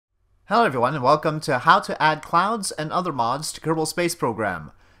Hello everyone and welcome to how to add clouds and other mods to Kerbal Space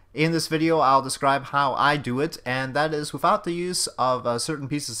Program. In this video I'll describe how I do it, and that is without the use of a certain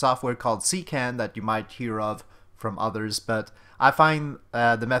piece of software called CCAN that you might hear of from others, but I find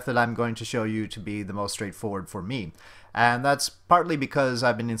the method I'm going to show you to be the most straightforward for me. And that's partly because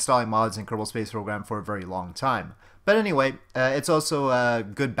I've been installing mods in Kerbal Space Program for a very long time. But anyway, it's also a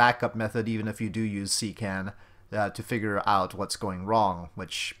good backup method even if you do use CCAN. To figure out what's going wrong,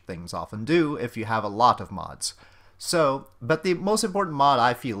 which things often do if you have a lot of mods. But the most important mod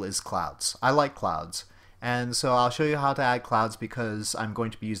I feel is clouds. I like clouds, and so I'll show you how to add clouds because I'm going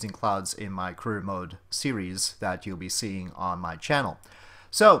to be using clouds in my career mode series that you'll be seeing on my channel.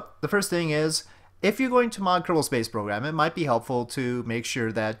 So the first thing is, if you're going to mod Kerbal Space Program, it might be helpful to make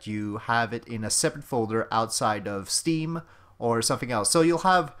sure that you have it in a separate folder outside of Steam or something else. So you'll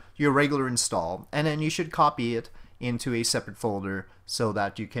have your regular install, and then you should copy it into a separate folder so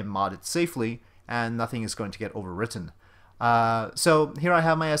that you can mod it safely and nothing is going to get overwritten. So here I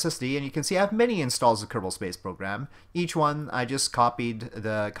have my SSD, and you can see I have many installs of Kerbal Space Program. Each one I just copied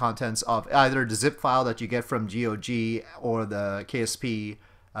the contents of either the zip file that you get from GOG or the KSP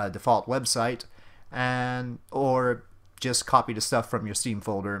default website, or just copy the stuff from your Steam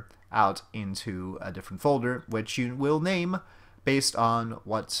folder out into a different folder, which you will name based on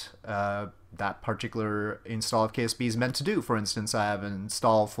what that particular install of KSP is meant to do. For instance, I have an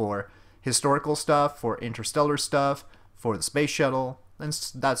install for historical stuff, for interstellar stuff, for the space shuttle, and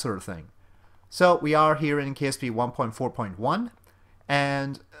that sort of thing. So we are here in KSP 1.4.1,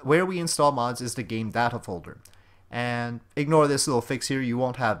 and where we install mods is the game data folder. And ignore this little fix here, you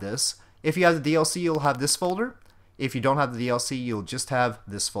won't have this. If you have the DLC, you'll have this folder. If you don't have the DLC, you'll just have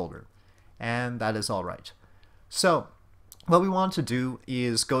this folder. And that is alright. So what we want to do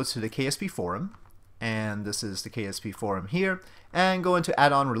is go to the KSP forum, and this is the KSP forum here, and go into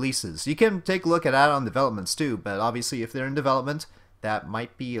add-on releases. You can take a look at add-on developments too, but obviously if they're in development, that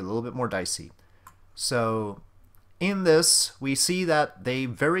might be a little bit more dicey. So in this, we see that they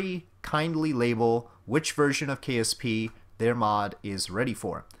very kindly label which version of KSP their mod is ready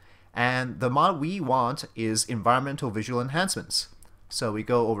for. And the mod we want is Environmental Visual Enhancements. So we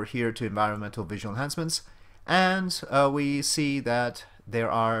go over here to Environmental Visual Enhancements, and we see that there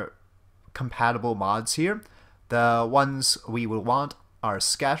are compatible mods here. The ones we will want are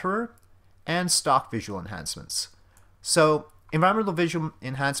Scatterer and Stock Visual Enhancements. So Environmental Visual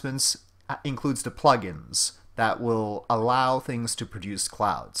Enhancements includes the plugins that will allow things to produce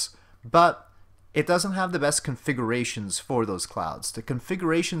clouds, but it doesn't have the best configurations for those clouds. The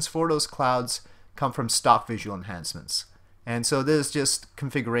configurations for those clouds come from Stock Visual Enhancements, and so there's just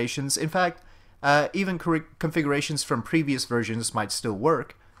configurations. In fact, even configurations from previous versions might still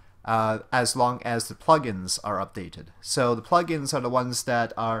work as long as the plugins are updated. So the plugins are the ones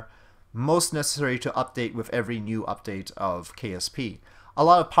that are most necessary to update with every new update of KSP. A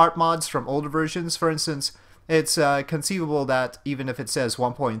lot of part mods from older versions, for instance, it's conceivable that even if it says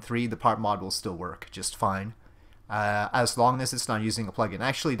 1.3, the part mod will still work just fine, as long as it's not using a plugin.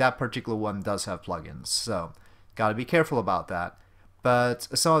 Actually, that particular one does have plugins, so gotta be careful about that. But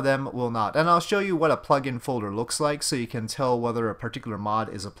some of them will not. And I'll show you what a plugin folder looks like so you can tell whether a particular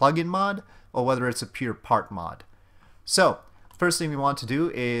mod is a plugin mod or whether it's a pure part mod. So, first thing we want to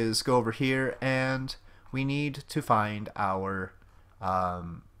do is go over here, and we need to find our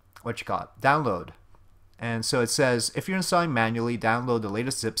download. And so it says, if you're installing manually, download the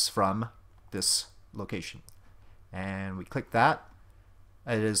latest zips from this location. And we click that.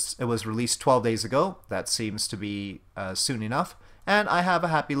 It was released 12 days ago. That seems to be soon enough. And I have a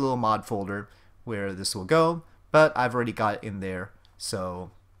happy little mod folder where this will go, but I've already got it in there, so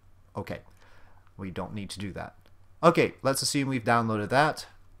okay, we don't need to do that. Okay, let's assume we've downloaded that.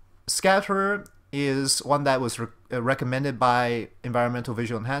 Scatterer is one that was recommended by Environmental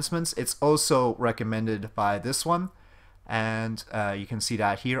Visual Enhancements. It's also recommended by this one, and you can see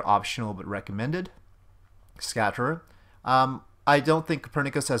that here, optional but recommended. Scatterer. I don't think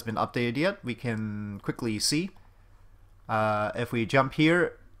Copernicus has been updated yet. We can quickly see. If we jump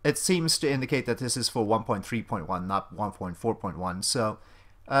here, it seems to indicate that this is for 1.3.1, not 1.4.1. So,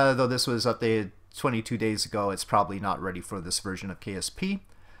 though this was updated 22 days ago, it's probably not ready for this version of KSP.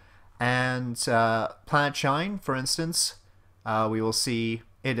 And Planet Shine, for instance, we will see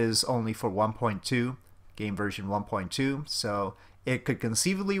it is only for 1.2, game version 1.2. So it could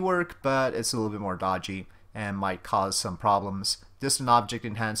conceivably work, but it's a little bit more dodgy and might cause some problems. Distant Object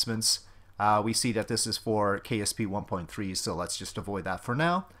Enhancements. We see that this is for KSP 1.3, so let's just avoid that for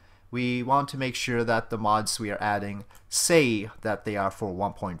now. We want to make sure that the mods we are adding say that they are for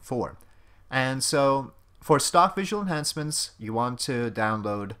 1.4. And so for stock visual enhancements, you want to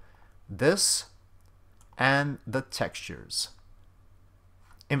download this, and the textures.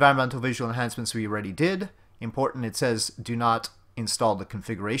 Environmental visual enhancements we already did. Important, it says do not install the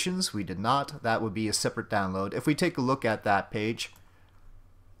configurations. We did not. That would be a separate download. If we take a look at that page,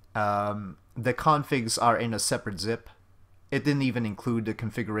 the configs are in a separate zip. It didn't even include the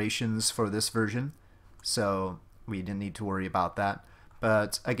configurations for this version, so we didn't need to worry about that.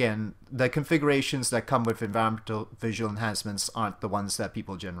 But again, the configurations that come with environmental visual enhancements aren't the ones that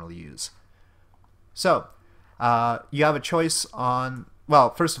people generally use. So you have a choice on,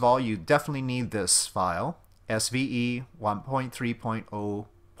 well, first of all, you definitely need this file, SVE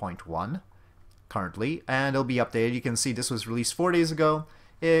 1.3.0.1 currently, and it'll be updated. You can see this was released 4 days ago.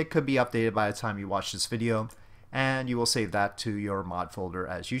 It could be updated by the time you watch this video, and you will save that to your mod folder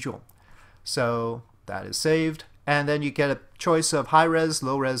as usual. So that is saved, and then you get a choice of high res,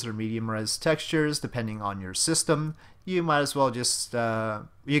 low res, or medium res textures depending on your system. You might as well just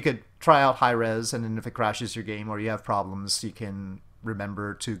you could try out high res, and then if it crashes your game or you have problems, you can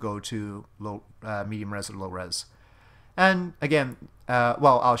remember to go to low, medium res or low res. And again,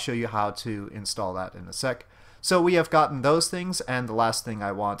 well, I'll show you how to install that in a sec. So we have gotten those things, and the last thing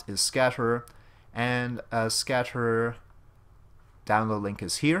I want is Scatterer, and Scatterer download link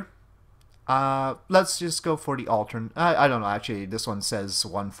is here. Let's just go for the alternate. I don't know, actually this one says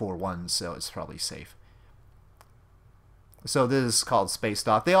 141, so it's probably safe. So this is called Space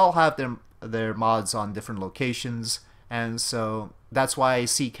Dock. They all have their mods on different locations, and so that's why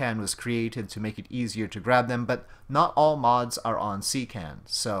CCAN was created, to make it easier to grab them, but not all mods are on CCAN.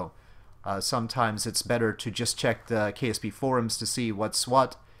 So sometimes it's better to just check the KSP forums to see what's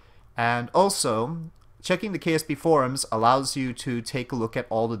what. And also, checking the KSP forums allows you to take a look at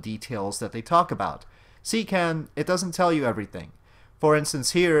all the details that they talk about. CCAN, it doesn't tell you everything. For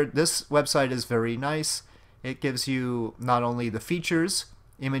instance here, this website is very nice. It gives you not only the features,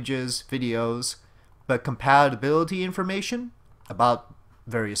 images, videos, but compatibility information about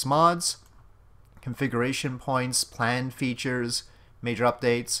various mods, configuration points, planned features, major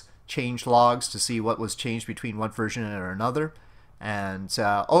updates, change logs to see what was changed between one version and another. And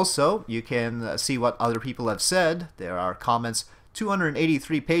also, you can see what other people have said. There are comments,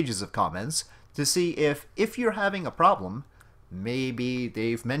 283 pages of comments, to see if you're having a problem, maybe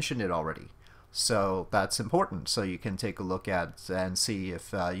they've mentioned it already. So that's important, so you can take a look at and see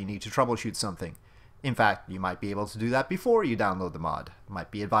if you need to troubleshoot something. In fact, you might be able to do that before you download the mod. It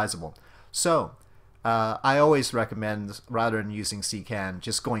might be advisable. So I always recommend, rather than using CCAN,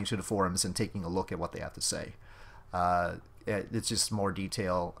 just going to the forums and taking a look at what they have to say. It's just more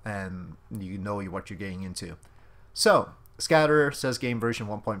detail, and you know what you're getting into. So Scatterer says game version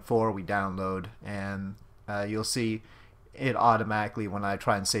 1.4, we download, and you'll see it automatically, when I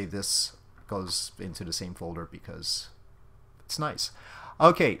try and save this, goes into the same folder because it's nice.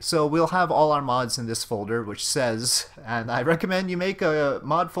 Okay, so we'll have all our mods in this folder, which says, and I recommend you make a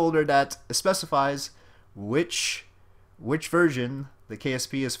mod folder that specifies which version the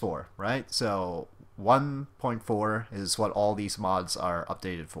KSP is for, right? So 1.4 is what all these mods are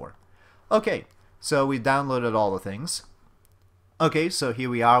updated for. Okay, so we downloaded all the things. Okay, so here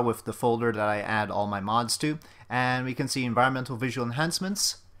we are with the folder that I add all my mods to, and we can see environmental visual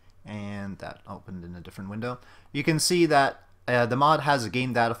enhancements, and that opened in a different window. You can see that the mod has a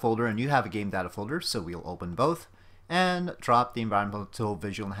game data folder and you have a game data folder, so we'll open both and drop the environmental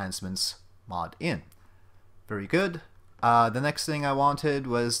visual enhancements mod in. Very good. The next thing I wanted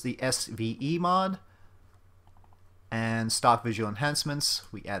was the SVE mod, and stock visual enhancements,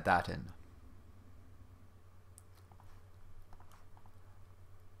 we add that in.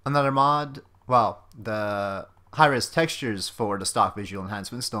 Another mod, well, the high-res textures for the stock visual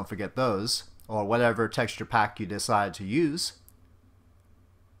enhancements, don't forget those, or whatever texture pack you decide to use.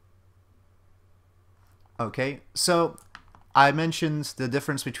 Okay, so I mentioned the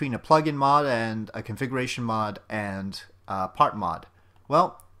difference between a plugin mod and a configuration mod and a part mod.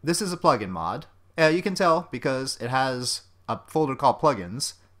 Well, this is a plugin mod. You can tell because it has a folder called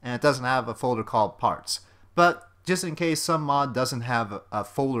plugins and it doesn't have a folder called parts. But just in case some mod doesn't have a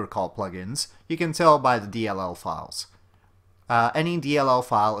folder called plugins, you can tell by the DLL files. Any DLL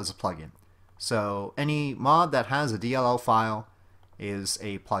file is a plugin. So any mod that has a DLL file is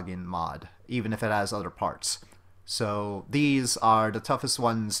a plugin mod, even if it has other parts. So these are the toughest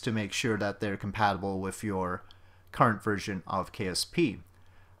ones to make sure that they're compatible with your current version of KSP.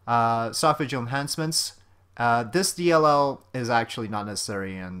 Stock visual enhancements. This DLL is actually not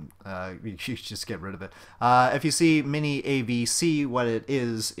necessary, and you should just get rid of it. If you see mini AVC, what it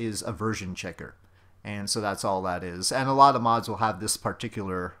is a version checker. And so that's all that is. And a lot of mods will have this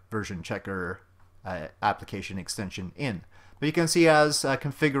particular version checker application extension in. But you can see it has a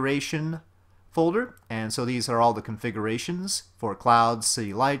configuration folder, and so these are all the configurations for clouds,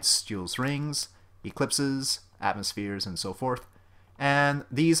 city lights, Joul's rings, eclipses, atmospheres, and so forth. And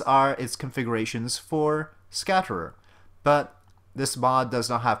these are its configurations for Scatterer. But this mod does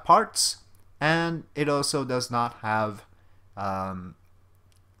not have parts, and it also does not have the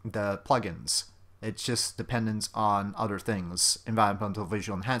plugins. It's just dependent on other things, environmental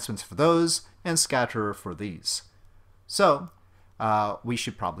visual enhancements for those, and Scatterer for these. So we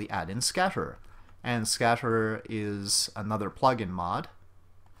should probably add in Scatterer. And Scatterer is another plugin mod.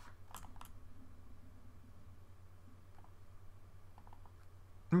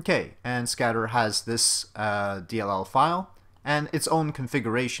 Okay, and Scatterer has this DLL file and its own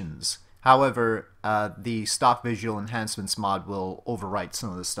configurations. However, the stock visual enhancements mod will overwrite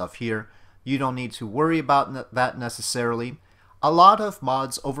some of the stuff here. You don't need to worry about that necessarily. A lot of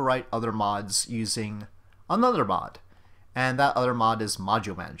mods overwrite other mods using another mod, and that other mod is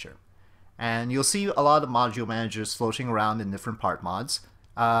Module Manager. And you'll see a lot of module managers floating around in different part mods.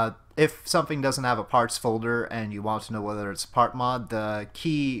 If something doesn't have a parts folder and you want to know whether it's a part mod, the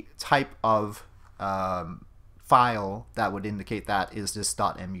key type of file that would indicate that is this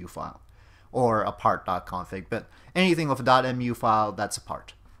 .mu file, or a part.config, but anything with a .mu file, that's a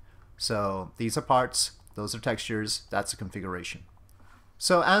part. So these are parts, those are textures, that's a configuration.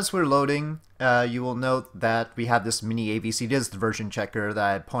 So as we're loading, you will note that we have this mini AVC. This is the version checker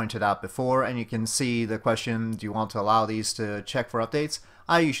that I pointed out before, and you can see the question, do you want to allow these to check for updates?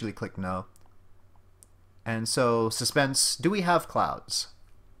 I usually click no. And so suspense, do we have clouds?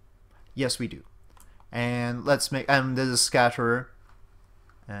 Yes, we do. And let's make, and this is Scatterer.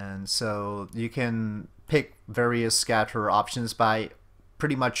 And so you can pick various Scatterer options, but I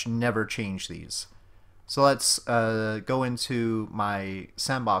pretty much never change these. So let's go into my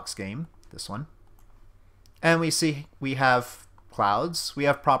sandbox game, this one. And we see we have clouds. We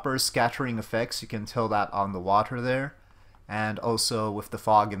have proper scattering effects. You can tell that on the water there. And also with the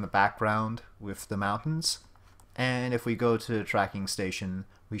fog in the background with the mountains. And if we go to the tracking station,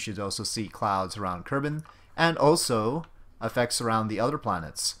 we should also see clouds around Kerbal, and also effects around the other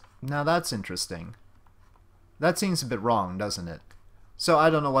planets. Now that's interesting. That seems a bit wrong, doesn't it? So I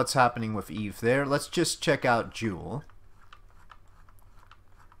don't know what's happening with Eve there. Let's just check out Joul.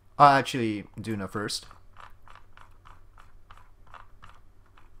 Actually, Duna first.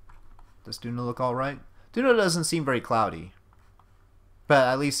 Does Duna look alright? Duna doesn't seem very cloudy. But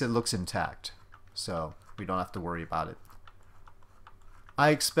at least it looks intact. So we don't have to worry about it. I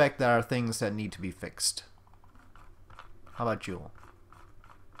expect there are things that need to be fixed. How about Joul?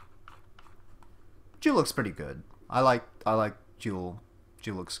 Joul looks pretty good. I like Joul.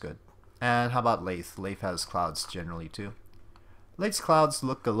 Joul looks good. And how about Lathe? Lathe has clouds generally too. Lathe's clouds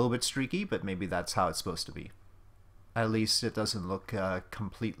look a little bit streaky, but maybe that's how it's supposed to be. At least it doesn't look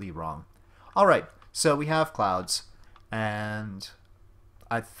completely wrong. Alright, so we have clouds, and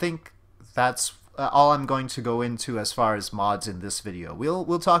I think that's all I'm going to go into as far as mods in this video.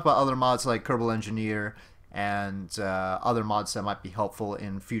 We'll talk about other mods like Kerbal Engineer and other mods that might be helpful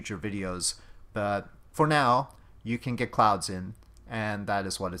in future videos, but for now you can get clouds in, and that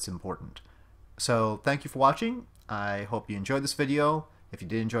is what is important. So thank you for watching. I hope you enjoyed this video. If you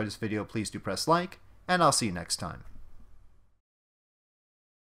did enjoy this video, please do press like, and I'll see you next time.